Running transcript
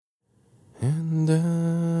And I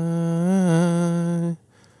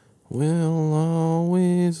will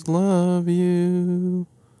always love you.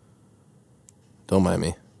 Don't mind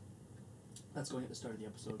me. That's going at the start of the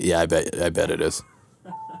episode. Yeah, I bet it is.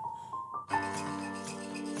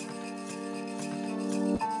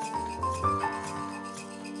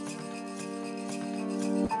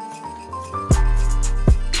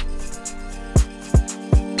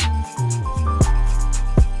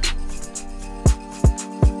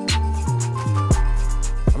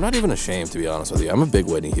 I'm not even ashamed, to be honest with you. I'm a big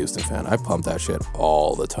Whitney Houston fan. I pump that shit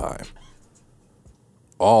all the time.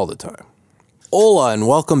 All the time. Hola, and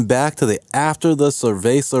welcome back to the After the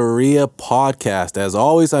Cerveceria podcast. As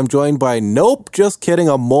always, I'm joined by, nope, just kidding,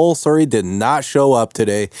 Amol Suri did not show up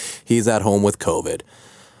today. He's at home with COVID.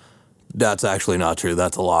 That's actually not true.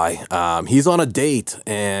 That's a lie. He's on a date,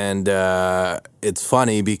 and it's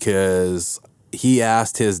funny because he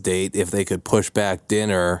asked his date if they could push back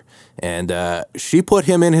dinner, and she put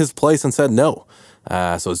him in his place and said no.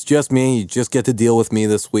 So it's just me. You just get to deal with me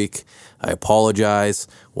this week. I apologize.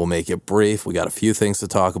 We'll make it brief. We got a few things to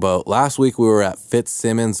talk about. Last week we were at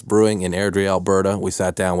Fitzsimmons Brewing in Airdrie, Alberta. We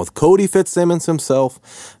sat down with Cody Fitzsimmons himself.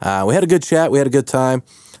 We had a good chat. We had a good time.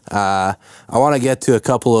 I want to get to a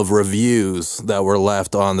couple of reviews that were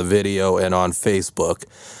left on the video and on Facebook.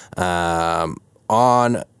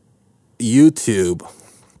 On YouTube,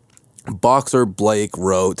 Boxer Blake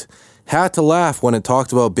wrote, "Had to laugh when it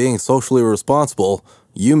talked about being socially responsible.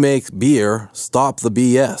 You make beer, stop the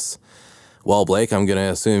BS." Well, Blake, I'm going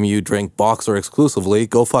to assume you drink Boxer exclusively.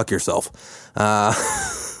 Go fuck yourself.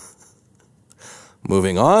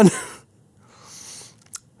 Moving on.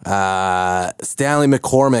 Stanley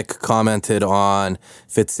McCormick commented on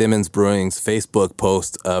Fitzsimmons Brewing's Facebook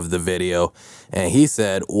post of the video, and he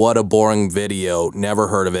said, "What a boring video. Never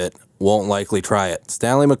heard of it. Won't likely try it."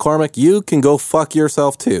 Stanley McCormick, you can go fuck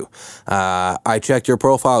yourself too. I checked your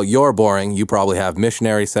profile. You're boring. You probably have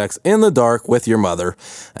missionary sex in the dark with your mother,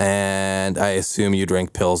 and I assume you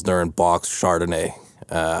drink Pilsner and boxed Chardonnay.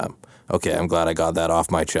 Okay, I'm glad I got that off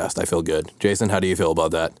my chest. I feel good. Jason, how do you feel about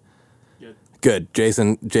that? Good.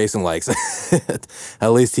 Jason likes it.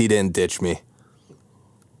 At least he didn't ditch me.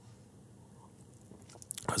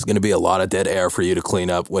 There's going to be a lot of dead air for you to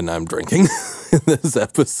clean up when I'm drinking in this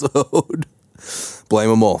episode. Blame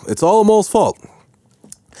Amol. It's all Amol's fault.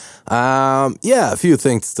 A few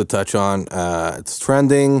things to touch on. It's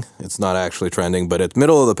trending. It's not actually trending, but it's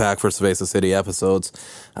middle of the pack for Cerveza City episodes.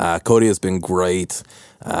 Cody has been great.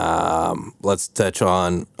 Let's touch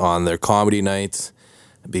on their comedy nights,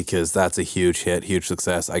 because that's a huge hit, huge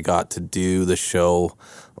success. I got to do the show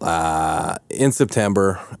in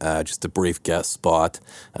September, just a brief guest spot.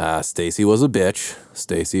 Stacy was a bitch.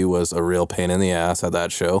 Stacy was a real pain in the ass at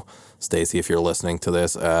that show. Stacy, if you're listening to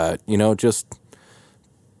this, just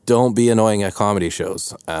don't be annoying at comedy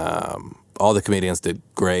shows. All the comedians did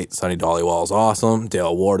great. Sonny Dollywall is awesome.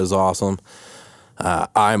 Dale Ward is awesome.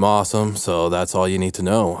 I'm awesome, so that's all you need to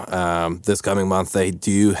know. This coming month, they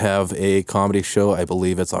do have a comedy show. I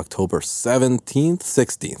believe it's October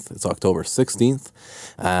 16th. It's October 16th.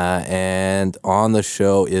 And on the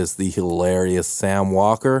show is the hilarious Sam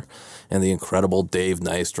Walker and the incredible Dave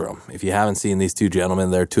Nystrom. If you haven't seen these two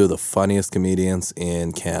gentlemen, they're two of the funniest comedians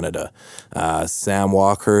in Canada. Sam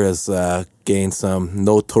Walker has gained some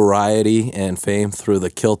notoriety and fame through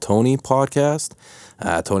the Kill Tony podcast.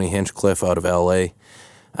 Tony Hinchcliffe out of LA.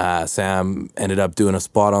 Sam ended up doing a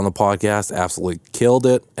spot on the podcast, absolutely killed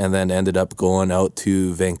it, and then ended up going out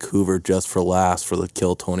to Vancouver just for laughs for the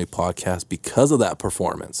Kill Tony podcast because of that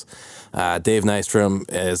performance. Dave Nystrom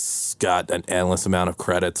has got an endless amount of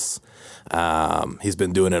credits. He's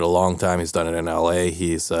been doing it a long time. He's done it in LA.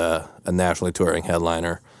 He's a nationally touring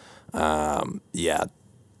headliner.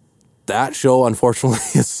 That show, unfortunately,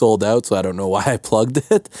 is sold out, so I don't know why I plugged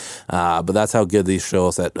it. But that's how good these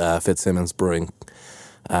shows at Fitzsimmons Brewing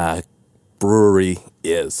Brewery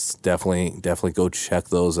is. Definitely go check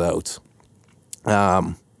those out.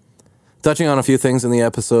 Touching on a few things in the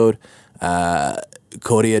episode,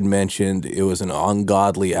 Cody had mentioned it was an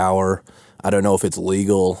ungodly hour. I don't know if it's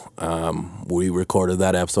legal. We recorded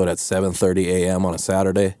that episode at 7:30 a.m. on a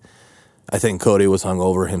Saturday. I think Cody was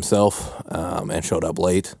hungover himself and showed up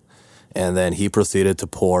late. And then he proceeded to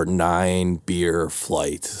pour 9 beer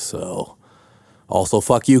flight. So, also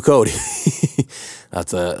fuck you, Cody.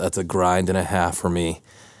 That's a grind and a half for me.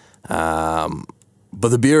 But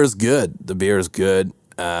the beer is good.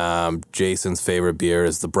 Jason's favorite beer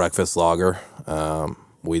is the Breakfast Lager.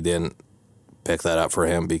 We didn't pick that up for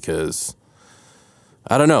him because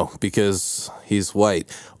he's white.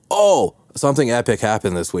 Oh, something epic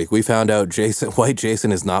happened this week. We found out White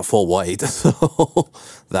Jason is not full white, so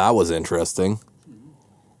that was interesting.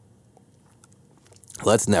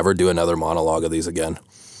 Let's never do another monologue of these again.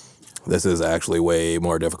 This is actually way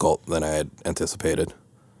more difficult than I had anticipated.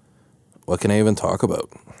 What can I even talk about?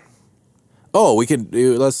 Oh,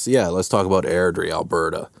 let's talk about Airdrie,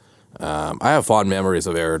 Alberta. I have fond memories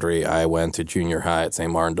of Airdrie. I went to junior high at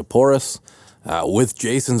St. Martin de Porres with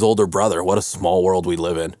Jason's older brother. What a small world we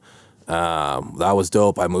live in. That was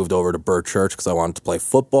dope. I moved over to Bird Church because I wanted to play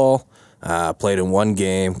football. Played in one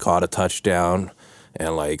game, caught a touchdown,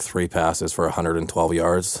 and like 3 passes for 112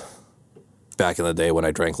 yards. Back in the day when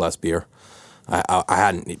I drank less beer. I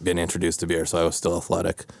hadn't been introduced to beer, so I was still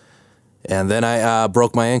athletic. And then I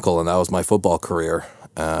broke my ankle, and that was my football career.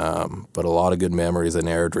 But a lot of good memories in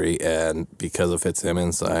Airdrie, and because of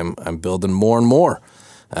Fitzsimmons, I'm building more and more.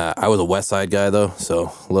 I was a West Side guy, though,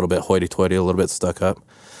 so a little bit hoity-toity, a little bit stuck up.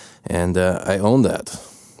 And I own that.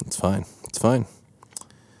 It's fine. It's fine.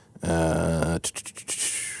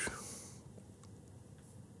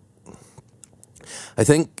 I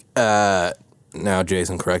think, now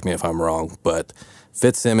Jason, correct me if I'm wrong, but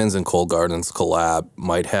Fitzsimmons and Cold Gardens collab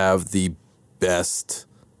might have the best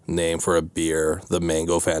name for a beer, the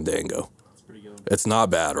Mango Fandango. It's pretty good. It's not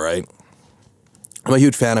bad, right? I'm a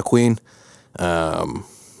huge fan of Queen.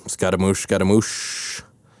 Scaramouche.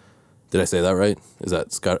 Did I say that right? Is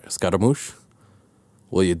that Scaramouche?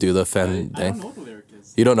 Will you do the Fandango? I don't know what the lyric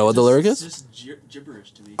is. You don't know what the lyric is? It's just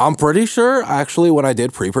gibberish to me. I'm pretty sure, actually, when I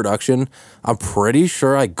did pre-production, I'm pretty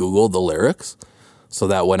sure I Googled the lyrics so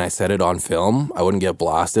that when I said it on film, I wouldn't get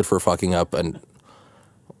blasted for fucking up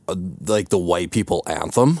like the white people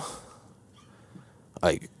anthem.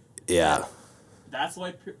 Like, yeah. That's the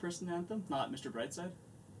white person anthem, not Mr. Brightside?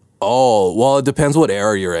 Oh, well, it depends what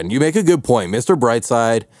era you're in. You make a good point. Mr.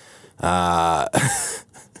 Brightside,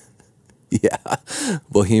 yeah,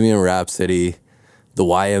 Bohemian Rhapsody, the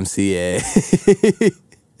YMCA.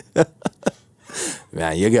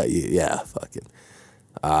 Man, fucking.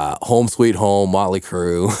 Home Sweet Home, Motley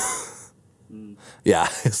Crue. Yeah,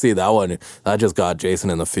 see that one, that just got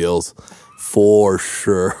Jason in the feels for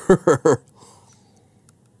sure.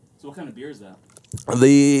 So what kind of beer is that?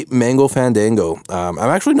 The Mango Fandango. I'm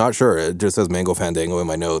actually not sure. It just says Mango Fandango in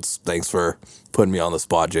my notes. Thanks for putting me on the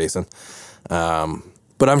spot, Jason.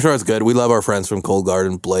 But I'm sure it's good. We love our friends from Cold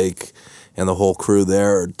Garden, Blake, and the whole crew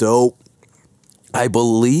there are dope. I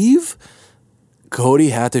believe Cody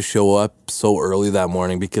had to show up so early that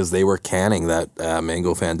morning because they were canning that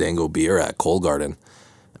Mango Fandango beer at Cold Garden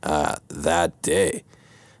that day.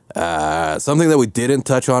 Something that we didn't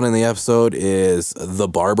touch on in the episode is the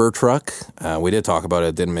barber truck. We did talk about it.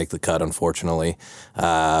 It didn't make the cut, unfortunately.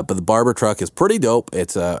 But the barber truck is pretty dope.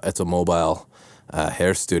 It's a mobile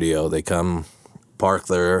hair studio. They come park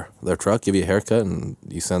their truck, give you a haircut, and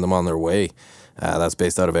you send them on their way. That's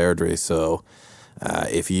based out of Airdrie. So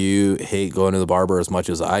if you hate going to the barber as much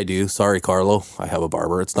as I do, sorry, Carlo, I have a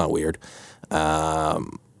barber. It's not weird.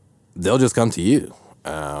 They'll just come to you.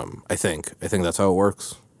 I think that's how it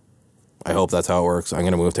works. I hope that's how it works. I'm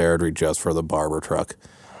going to move to Airdrie just for the barber truck.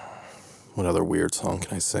 What other weird song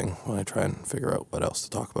can I sing when I try and figure out what else to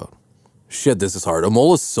talk about? Shit, this is hard.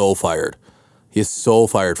 Amol is so fired. He is so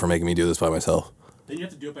fired for making me do this by myself. Then you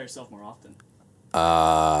have to do it by yourself more often.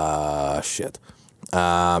 Shit.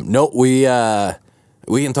 No, we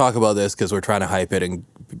can talk about this because we're trying to hype it and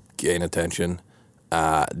gain attention.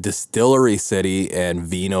 Distillery City and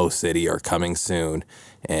Vino City are coming soon.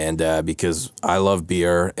 And because I love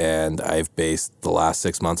beer and I've based the last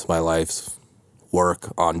 6 months of my life's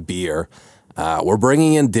work on beer, we're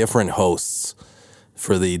bringing in different hosts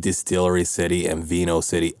for the Distillery City and Vino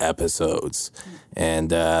City episodes.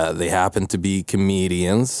 And they happen to be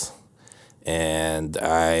comedians. And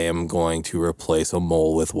I am going to replace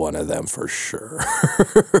Amol with one of them for sure.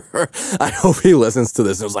 I hope he listens to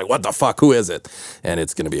this and was like, what the fuck, who is it? And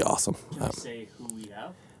it's going to be awesome. Can you say who we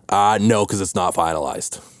have? No, because it's not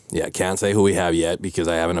finalized. Yeah, can't say who we have yet because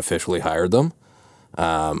I haven't officially hired them.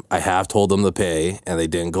 I have told them the pay, and they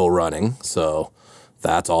didn't go running, so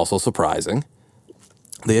that's also surprising.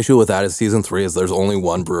 The issue with that is season 3 is there's only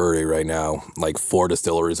one brewery right now, like 4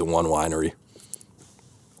 distilleries and 1 winery.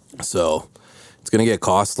 So it's going to get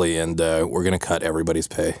costly, and we're going to cut everybody's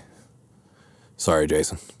pay. Sorry,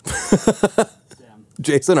 Jason.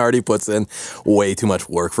 Jason already puts in way too much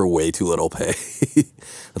work for way too little pay.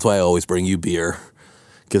 That's why I always bring you beer.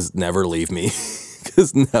 Because never leave me.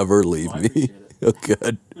 Because never leave me. Oh,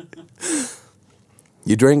 good.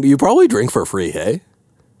 You probably drink for free, hey?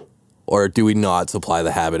 Or do we not supply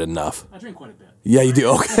the habit enough? I drink quite a bit. Yeah, you do.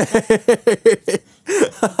 Okay.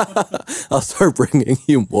 I'll start bringing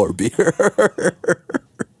you more beer.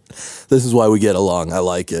 This is why we get along. I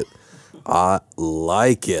like it. I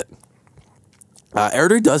like it.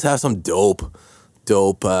 Airdrie does have some dope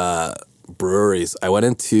breweries. I went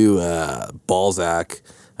into Balzac.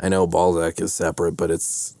 I know Balzac is separate, but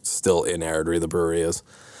it's still in Airdrie, the brewery is.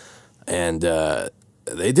 And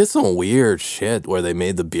they did some weird shit where they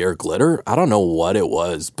made the beer glitter. I don't know what it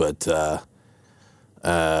was, but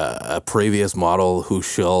a previous model who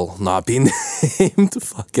shall not be named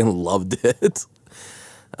fucking loved it.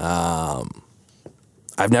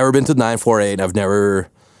 I've never been to 948. I've never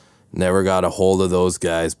got a hold of those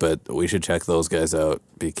guys, but we should check those guys out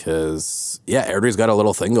because, yeah, Airdrie's got a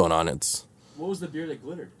little thing going on. What was the beer that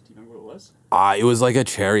glittered? Do you remember what it was? It was like a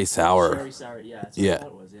cherry sour. Cherry sour, yeah. That's what Yeah. I thought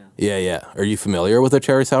it was, yeah. Yeah. Are you familiar with a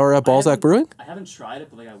cherry sour at Balzac Brewing? I haven't tried it,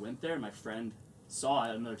 but like I went there and my friend saw it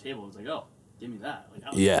at another table and was like, "Oh, give me that." Like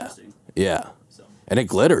that was Yeah. interesting. Yeah. So And it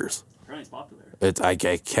glitters. apparently it's popular.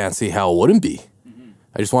 I can't see how it wouldn't be.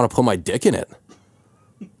 I just want to put my dick in it.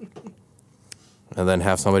 And then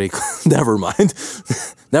have somebody... Never mind.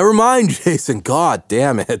 Never mind, Jason. God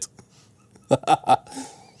damn it.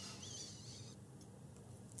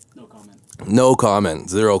 No comment. No comment.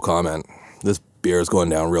 Zero comment. This beer is going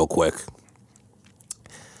down real quick.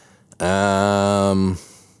 Yeah,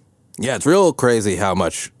 it's real crazy how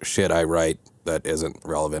much shit I write that isn't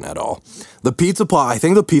relevant at all. The Pizza Pop... I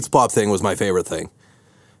think the Pizza Pop thing was my favorite thing.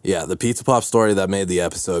 Yeah, the Pizza Pop story that made the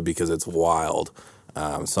episode because it's wild.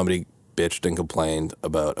 Somebody bitched and complained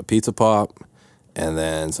about a Pizza Pop, and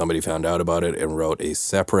then somebody found out about it and wrote a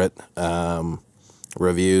separate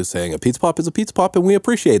review saying a Pizza Pop is a Pizza Pop and we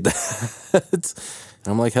appreciate that.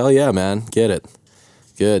 And I'm like, hell yeah, man. Get it.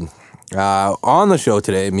 Good. On the show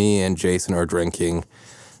today, me and Jason are drinking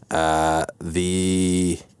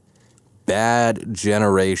the Bad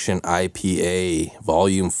Generation IPA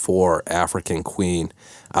Volume 4 African Queen.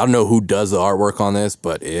 I don't know who does the artwork on this,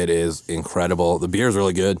 but it is incredible. The beer is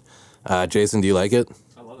really good. Jason, do you like it?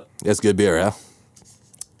 I love it. It's good beer, yeah?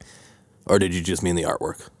 Or did you just mean the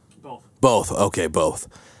artwork? Both. Both. Okay, both.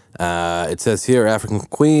 It says here, African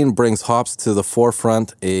Queen brings hops to the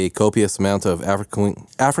forefront. A copious amount of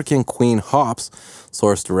African Queen hops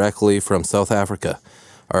sourced directly from South Africa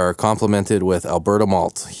are complemented with Alberta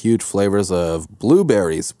malt. Huge flavors of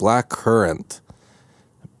blueberries, black currant.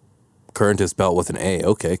 Currant is spelled with an A.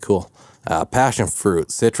 Okay, cool. Passion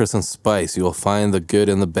fruit, citrus, and spice. You will find the good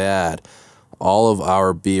and the bad. All of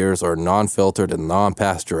our beers are non-filtered and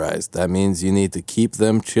non-pasteurized. That means you need to keep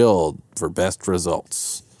them chilled for best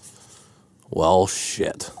results. Well,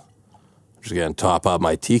 shit. I'm just going to top up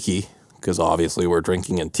my tiki, because obviously we're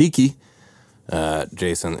drinking in tiki.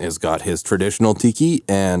 Jason has got his traditional tiki,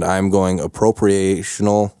 and I'm going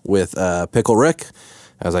appropriational with Pickle Rick,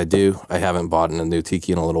 as I do. I haven't bought a new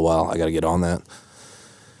tiki in a little while. I got to get on that.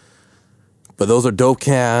 But those are dope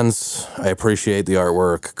cans. I appreciate the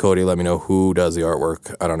artwork. Cody, let me know who does the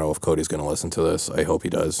artwork. I don't know if Cody's going to listen to this. I hope he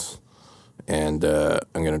does. And I'm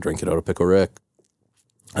going to drink it out of Pickle Rick.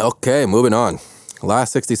 Okay, moving on.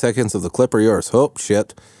 Last 60 seconds of the clip are yours. Oh,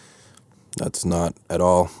 shit. That's not at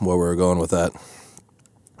all where we were going with that.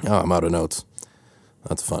 Oh, I'm out of notes.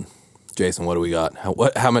 That's fun. Jason, what do we got?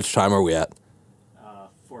 How much time are we at?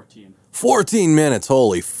 14. 14 minutes.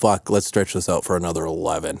 Holy fuck. Let's stretch this out for another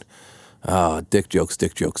 11. Dick jokes.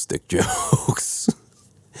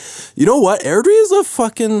 You know what? Airdrie is a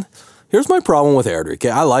fucking... Here's my problem with Airdrie. Okay,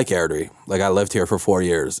 I like Airdrie. Like, I lived here for 4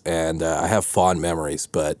 years, and I have fond memories.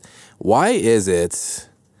 But why is it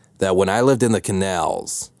that when I lived in the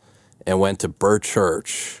canals and went to Birch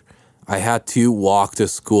Church, I had to walk to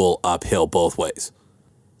school uphill both ways?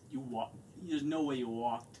 You walk. There's no way you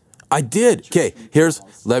walked. I did. Okay,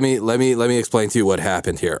 let me explain to you what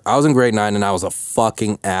happened here. I was in grade 9 and I was a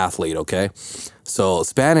fucking athlete, okay? So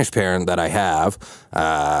Spanish parent that I have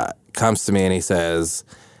comes to me and he says,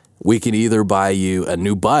 we can either buy you a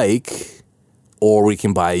new bike or we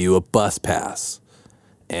can buy you a bus pass.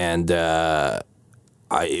 And they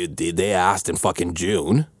asked in fucking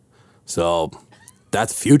June. So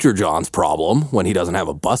that's future John's problem when he doesn't have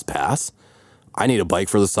a bus pass. I need a bike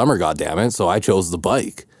for the summer, goddammit, so I chose the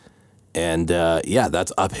bike. And yeah,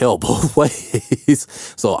 that's uphill both ways.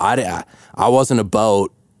 So I wasn't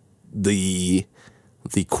about the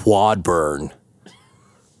quad burn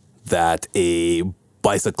that a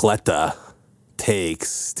bicicleta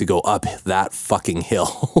takes to go up that fucking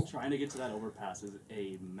hill. Trying to get to that overpass is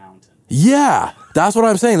a mountain. Yeah, that's what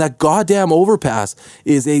I'm saying. That goddamn overpass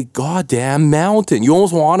is a goddamn mountain. You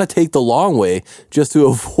almost want to take the long way just to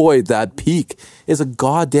avoid that peak. It's a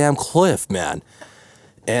goddamn cliff, man.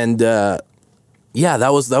 And yeah, that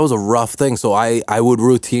was a rough thing. So I would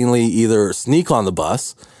routinely either sneak on the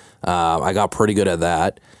bus. I got pretty good at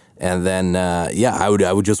that. And then,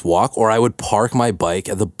 I would just walk, or I would park my bike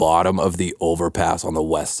at the bottom of the overpass on the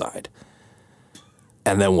west side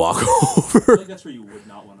and then walk I feel over. like that's where you would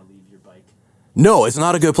not want to leave your bike. No, it's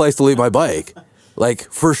not a good place to leave my bike.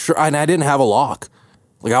 Like, for sure. And I didn't have a lock.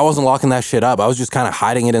 Like, I wasn't locking that shit up. I was just kind of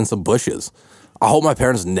hiding it in some bushes. I hope my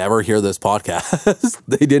parents never hear this podcast.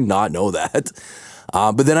 They did not know that.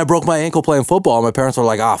 But then I broke my ankle playing football. And my parents were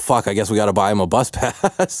like, fuck, I guess we got to buy him a bus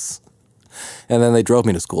pass. And then they drove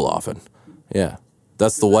me to school often. Yeah.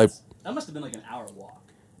 That's the wipe. That must have been like an hour walk.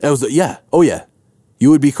 It was, yeah. Oh, yeah. You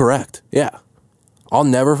would be correct. Yeah. I'll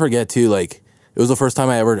never forget, too, like, it was the first time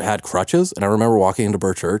I ever had crutches. And I remember walking into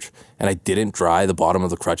Burr Church, and I didn't dry the bottom of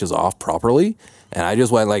the crutches off properly. And I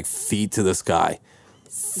just went, like, feet to the sky.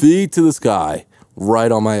 Feet to the sky.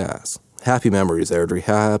 Right on my ass. Happy memories, Airdrie.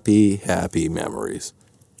 Happy, happy memories.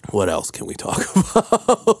 What else can we talk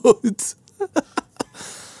about?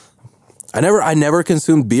 I never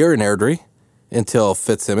consumed beer in Airdrie until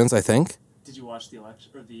Fitzsimmons, I think. Did you watch the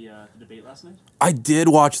election or the debate last night? I did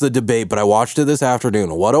watch the debate, but I watched it this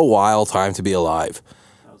afternoon. What a wild time to be alive.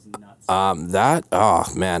 That was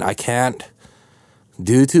nuts. Man, I can't,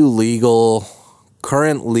 due to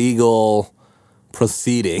current legal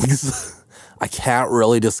proceedings, I can't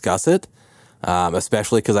really discuss it,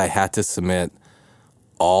 especially because I had to submit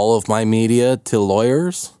all of my media to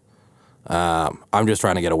lawyers. I'm just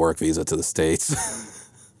trying to get a work visa to the States.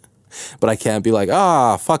 But I can't be like,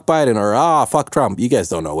 fuck Biden or fuck Trump. You guys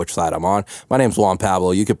don't know which side I'm on. My name's Juan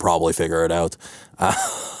Pablo. You could probably figure it out.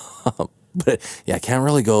 But yeah, I can't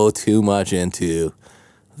really go too much into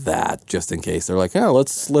that just in case. They're like,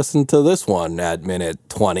 let's listen to this one at minute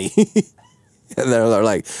 20. And they're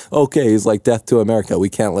like, okay, he's like death to America. We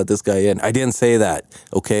can't let this guy in. I didn't say that.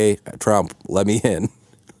 Okay, Trump, let me in.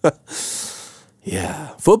 Yeah.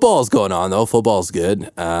 Football's going on, though. Football's good.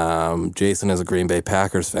 Jason is a Green Bay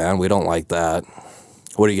Packers fan. We don't like that.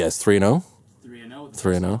 What are you guys, 3-0? 3-0.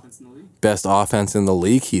 3-0. Best offense in the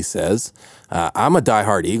league, he says. I'm a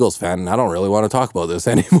diehard Eagles fan, and I don't really want to talk about this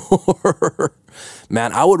anymore.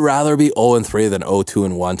 Man, I would rather be 0-3 than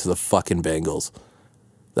 0-2-1 to the fucking Bengals.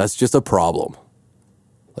 That's just a problem.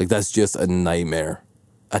 Like, that's just a nightmare.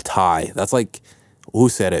 A tie. That's like... Who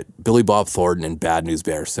said it? Billy Bob Thornton in Bad News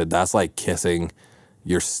Bears said that's like kissing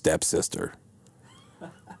your stepsister.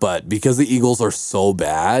 But because the Eagles are so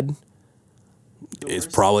bad, it's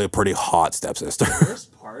probably a pretty hot stepsister. The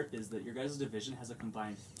worst part is that your guys' division has a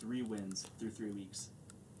combined 3 wins through 3 weeks.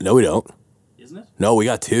 No, we don't. Isn't it? No, we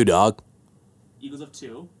got 2, dog. Eagles have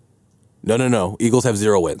 2. No. Eagles have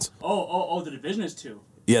 0 wins. Oh, the division is 2.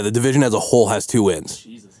 Yeah, the division as a whole has 2 wins.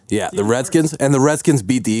 Jesus. Yeah, the Redskins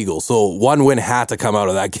beat the Eagles. So 1 win had to come out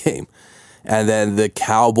of that game. And then the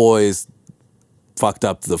Cowboys fucked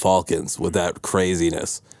up the Falcons with that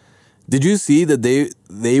craziness. Did you see that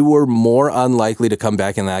they were more unlikely to come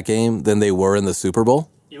back in that game than they were in the Super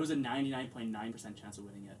Bowl? It was a 99.9% chance of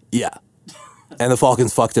winning it. Yeah. And the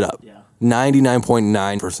Falcons fucked it up. Yeah.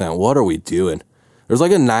 99.9%. What are we doing? There's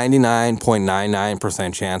like a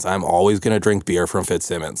 99.99% chance I'm always going to drink beer from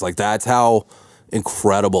Fitzsimmons. Like, that's how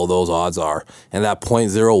incredible those odds are. And that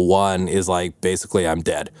 0.01 is like, basically, I'm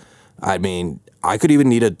dead. I mean, I could even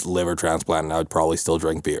need a liver transplant and I would probably still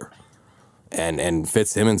drink beer. And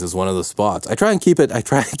Fitzsimmons is one of the spots. I try and keep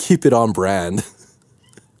it on brand.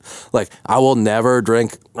 Like, I will never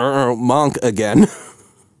drink Monk again.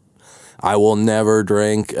 I will never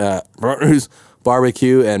drink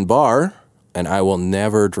barbecue and bar. And I will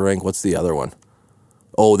never drink, what's the other one?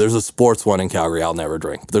 Oh, there's a sports one in Calgary I'll never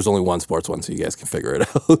drink. But there's only one sports one, so you guys can figure it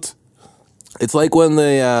out. It's like when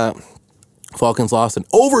the Falcons lost in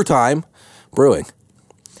overtime brewing.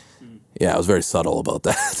 Yeah, I was very subtle about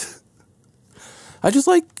that. I just,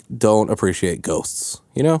 don't appreciate ghosts,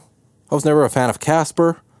 you know? I was never a fan of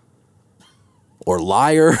Casper or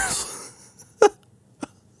liars.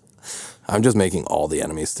 I'm just making all the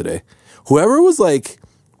enemies today. Whoever was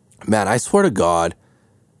man, I swear to God,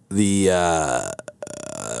 the,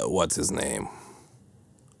 what's his name?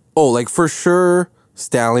 Oh, for sure,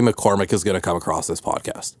 Stanley McCormick is going to come across this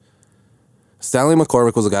podcast. Stanley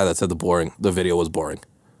McCormick was the guy that said the video was boring.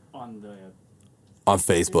 On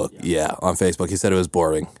Facebook. Yeah, on Facebook. He said it was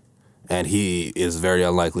boring. And he is very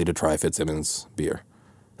unlikely to try Fitzsimmons beer.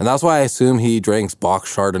 And that's why I assume he drinks Bock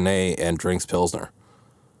Chardonnay and drinks Pilsner.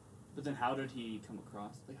 But then how did he come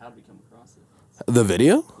across it? The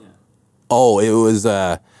video? Yeah. Oh, it was,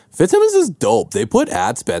 Fitzsimmons is dope. They put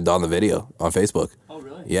ad spend on the video on Facebook. Oh,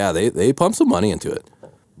 really? Yeah, they pumped some money into it.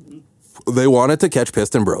 They wanted to catch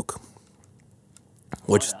Pissed and Broke,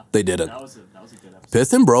 which they didn't. That was a good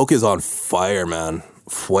Piston Broke is on fire, man.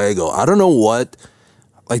 Fuego. I don't know what.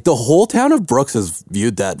 Like, the whole town of Brooks has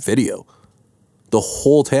viewed that video. The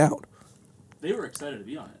whole town. They were excited to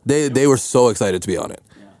be on it. They were so excited to be on it.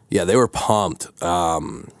 Yeah, they were pumped. Yeah,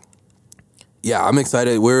 I'm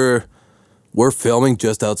excited. We're filming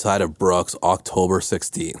just outside of Brooks October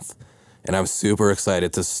 16th. And I'm super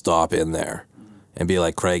excited to stop in there and be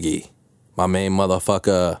like, Craigie, my main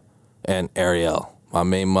motherfucker, and Ariel, my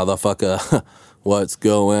main motherfucker, what's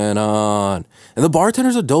going on? And the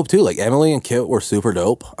bartenders are dope too. Like, Emily and Kit were super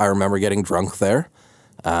dope. I remember getting drunk there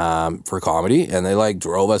for comedy, and they like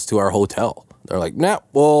drove us to our hotel. They're like, nah,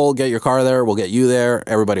 we'll get your car there. We'll get you there.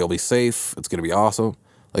 Everybody will be safe. It's going to be awesome.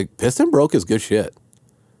 Like, Piston Broke is good shit.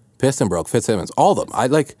 Piston Broke, Fitzsimmons, all of them.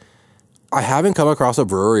 I haven't come across a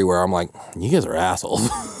brewery where I'm like, you guys are assholes.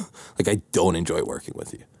 Like, I don't enjoy working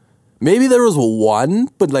with you. Maybe there was one,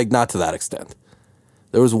 but like not to that extent.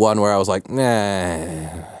 There was one where I was like,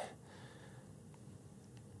 nah.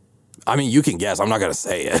 I mean, you can guess. I'm not going to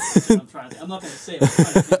say it. I'm not going to say it. I'm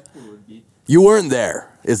trying to think who it would be. You weren't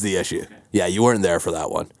there is the issue. Okay. Yeah, you weren't there for that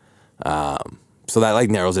one. So that like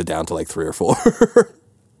narrows it down to like 3 or 4.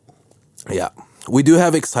 Yeah. We do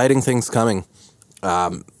have exciting things coming.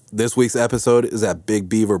 This week's episode is at Big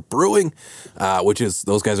Beaver Brewing, which is,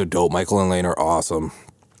 those guys are dope. Michael and Lane are awesome.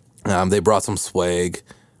 They brought some swag.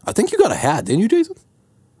 I think you got a hat, didn't you, Jason?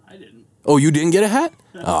 I didn't. Oh, you didn't get a hat?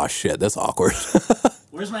 Oh, shit, that's awkward.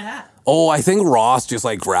 Where's my hat? Oh, I think Ross just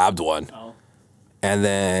like grabbed one. Oh. And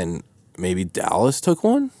then maybe Dallas took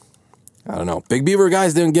one? I don't know. Big Beaver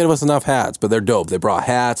guys didn't give us enough hats, but they're dope. They brought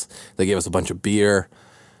hats. They gave us a bunch of beer.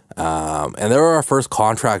 And they're our first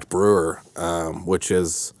contract brewer, which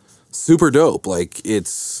is super dope. Like,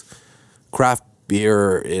 it's craft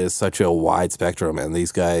beer is such a wide spectrum, and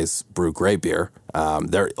these guys brew great beer.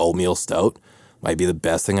 Their oatmeal stout might be the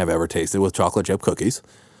best thing I've ever tasted with chocolate chip cookies.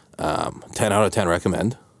 10 out of 10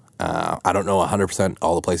 recommend. I don't know 100%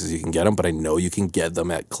 all the places you can get them, but I know you can get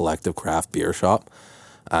them at Collective Craft Beer Shop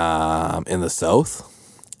in the South.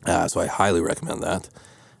 So I highly recommend that.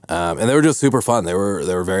 And they were just super fun. They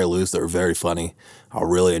were very loose. They were very funny. I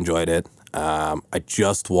really enjoyed it. I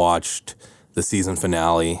just watched the season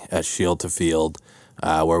finale at Shield to Field,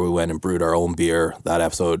 where we went and brewed our own beer. That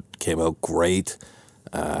episode came out great.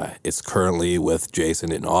 It's currently with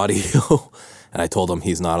Jason in audio, and I told him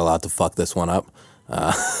he's not allowed to fuck this one up.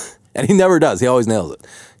 And he never does. He always nails it.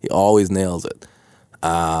 He always nails it.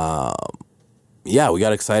 Yeah, we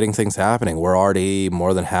got exciting things happening. We're already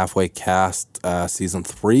more than halfway cast season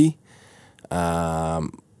 3.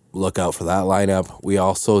 Look out for that lineup. We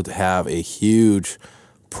also have a huge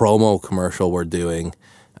promo commercial we're doing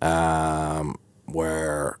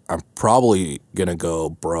where I'm probably going to go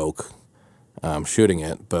broke shooting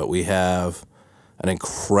it, but we have an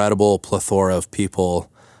incredible plethora of people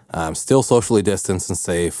still socially distanced and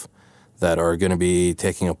safe that are going to be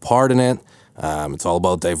taking a part in it. It's all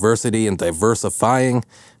about diversity and diversifying.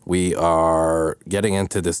 We are getting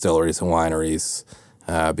into distilleries and wineries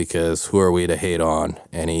because who are we to hate on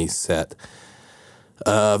any set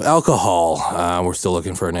of alcohol? We're still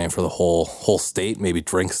looking for a name for the whole state, maybe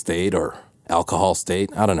drink state or alcohol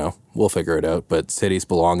state. I don't know. We'll figure it out. But cities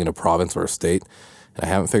belong in a province or a state. And I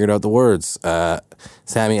haven't figured out the words.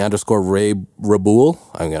 Sammy_Rebel.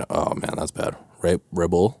 Oh man, that's bad.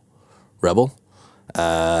 Rebel.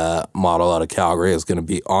 Model out of Calgary is going to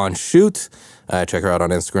be on shoot. Check her out on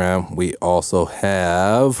Instagram. We also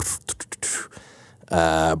have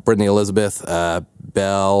Brittany Elizabeth,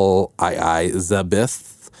 Belle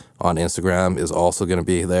Zabith on Instagram is also going to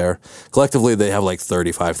be there. Collectively, they have like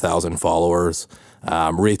 35,000 followers.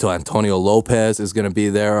 Rito Antonio Lopez is going to be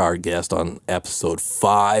there, our guest on episode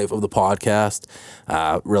 5 of the podcast.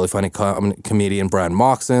 Really funny comedian Brian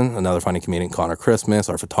Moxon, another funny comedian Connor Christmas.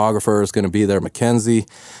 Our photographer is going to be there, Mackenzie.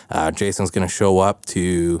 Jason's going to show up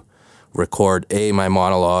to record my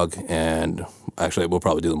monologue, and actually we'll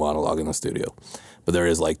probably do the monologue in the studio. But there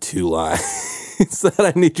is like 2 lines that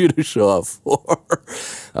I need you to show up for.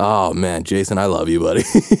 Oh man, Jason, I love you, buddy.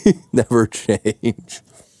 Never change.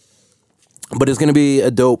 But it's going to be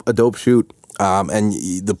a dope shoot. And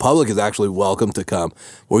the public is actually welcome to come.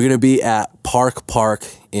 We're going to be at Park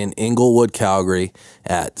in Inglewood, Calgary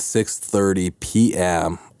at 6:30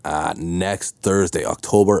 p.m. Next Thursday,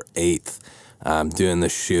 October 8th. Doing the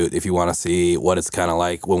shoot. If you want to see what it's kind of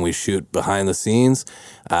like when we shoot behind the scenes,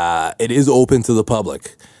 it is open to the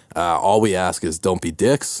public. All we ask is don't be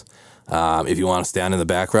dicks. If you want to stand in the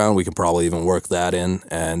background, we can probably even work that in.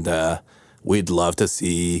 And we'd love to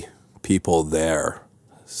see people there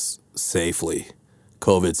safely,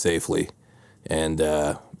 COVID safely. And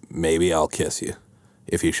maybe I'll kiss you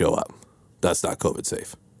if you show up. that's not COVID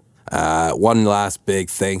safe. One last big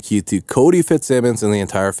thank you to Cody Fitzsimmons and the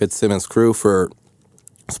entire Fitzsimmons crew for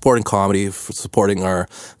supporting comedy, for supporting our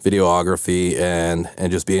videography, and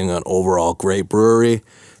just being an overall great brewery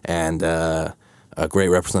and a great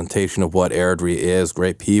representation of what Airdrie is.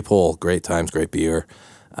 Great people, great times, great beer.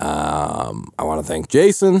 I want to thank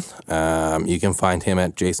Jason. You can find him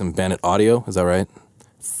at Jason Bennett Audio. Is that right?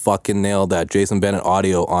 Fucking nailed that. Jason Bennett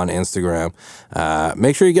Audio on Instagram.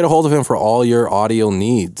 Make sure you get a hold of him for all your audio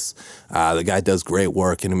needs. The guy does great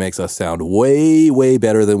work and he makes us sound way, way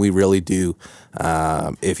better than we really do.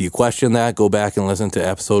 If you question that, go back and listen to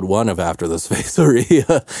episode 1 of After the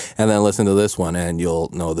Spaceria and then listen to this one and you'll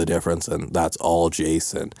know the difference. And that's all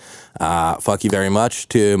Jason. Fuck you very much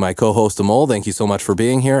to my co-host Amol. Thank you so much for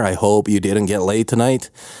being here. I hope you didn't get laid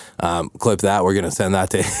tonight. Clip that. We're going to send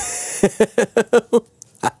that to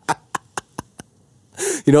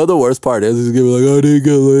You know, the worst part is he's going to be like, I didn't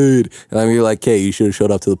get laid. And I'm going to be like, hey, you should have showed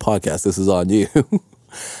up to the podcast. This is on you.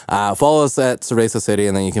 Follow us at Cerveza City,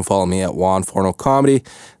 and then you can follow me at Juan Forno Comedy.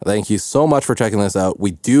 Thank you so much for checking this out.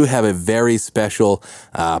 We do have a very special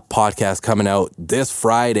podcast coming out this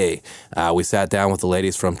Friday. We sat down with the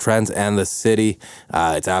ladies from Trends and the City.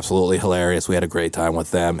 It's absolutely hilarious. We had a great time with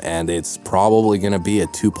them, and it's probably going to be a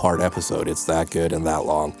 2-part episode. It's that good and that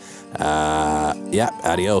long. Yeah,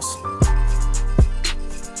 adios.